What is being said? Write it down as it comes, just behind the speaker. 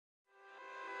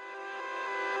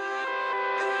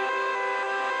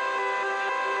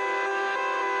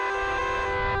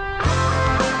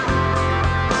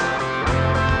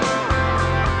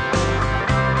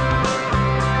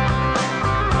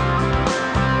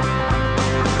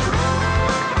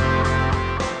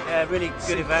really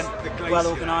good event, well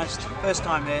organised. First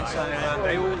time here, so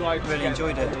really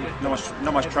enjoyed it.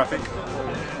 Not much traffic.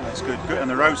 It's good, and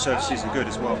the road surfaces are good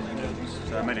as well.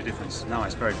 So it made a difference. No,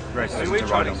 it's very pleasant to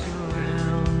ride on.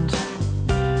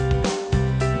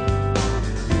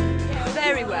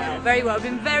 Very well. We've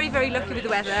been very lucky with the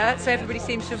weather, so everybody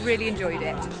seems to have really enjoyed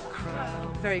it.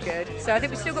 Very good. So I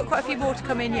think we've still got quite a few more to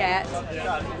come in yet,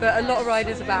 but a lot of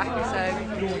riders are back, so...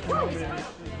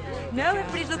 No,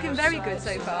 everybody's looking very good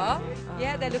so far.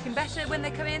 Yeah, they're looking better when they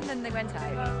come in than they went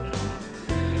out.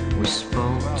 We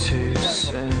spoke too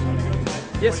soon.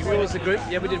 Yes, we was the group.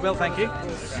 Yeah, we did well, thank you.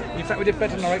 In fact, we did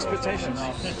better than our expectations.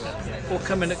 All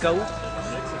come in at gold.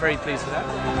 Very pleased with that.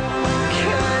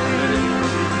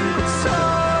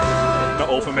 Not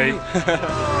all for me.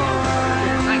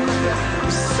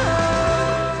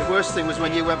 The worst thing was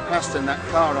when you went past in that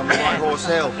car on the White Horse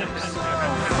Hill.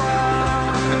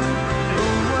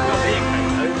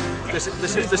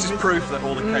 This is proof that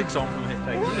all the cake's on from hip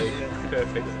take.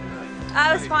 Perfect.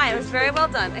 It was fine, it was very well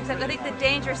done, except I think the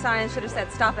danger sign should have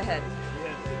said stop ahead.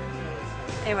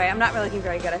 Anyway, I'm not really looking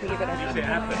very good. I think you're going to...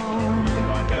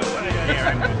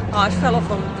 I fell off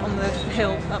on the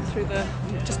hill up through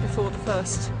just before the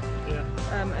first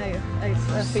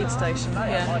feed station.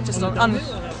 Yeah, just on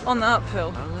the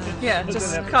uphill. Yeah,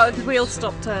 just the wheels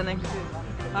stopped turning,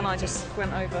 and I just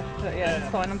went over. But yeah, it's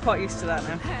fine. I'm quite used to that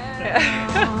now.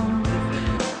 Yeah.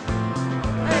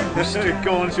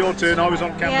 Go on, it's your turn. I was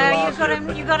on camera last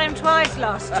year. You got him twice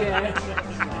last year.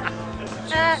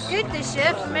 Good this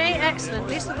year for me, excellent. At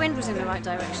least the wind was in the right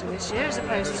direction this year as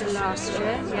opposed to last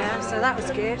year. Yeah, so that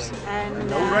was good. And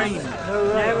no rain.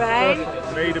 No rain.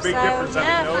 Made a big difference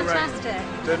having no fantastic.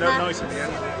 rain. Turned out nice in the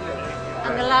end.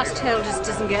 And the last hill just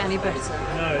doesn't get any better.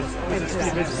 No, it's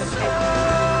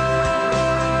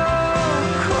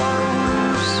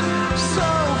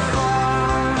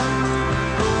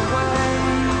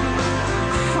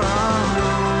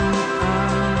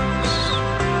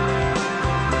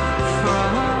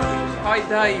Hi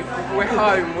Dave, we're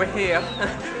home, we're here.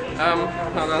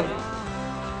 Hold on.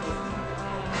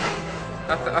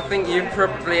 I think you're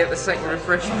probably at the second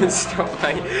refreshment stop,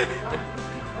 mate.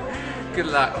 Good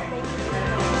luck.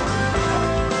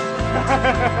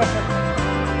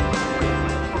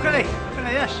 Okay,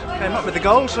 yes, came up with the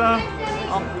goal, so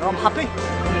I'm happy.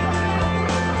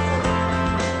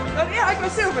 Oh yeah, I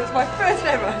got silver, it's my first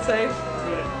ever, so...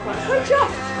 Good job!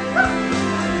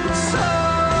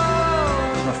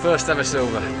 My first ever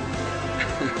silver.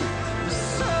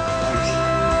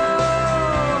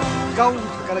 Gold,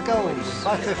 I got a gold,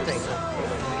 550.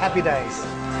 Happy days.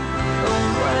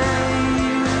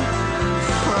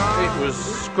 It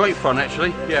was great fun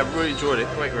actually. Yeah, really enjoyed it.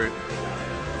 Great route.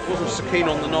 Wasn't so keen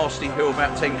on the nasty hill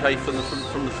about 10k from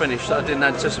the finish that I didn't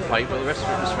anticipate, but the rest of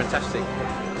it was fantastic.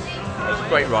 It was a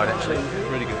great ride actually.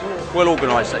 Really good. Well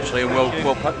organised actually, and well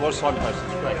signposted.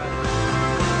 It's great.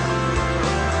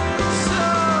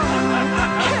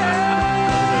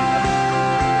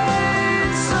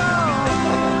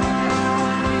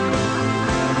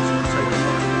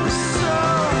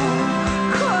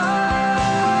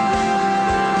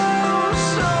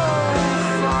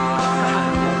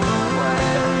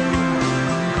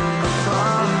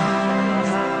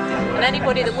 And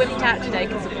anybody that wimped out today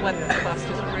because of the weather forecast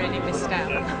has really missed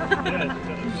out.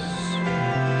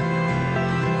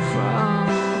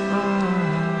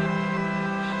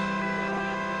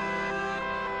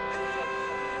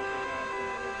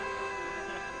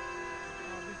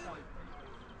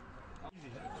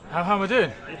 How am I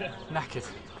doing? Knackered.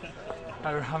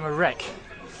 I'm a wreck.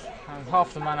 I'm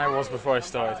half the man I was before I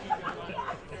started.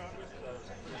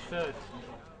 Third.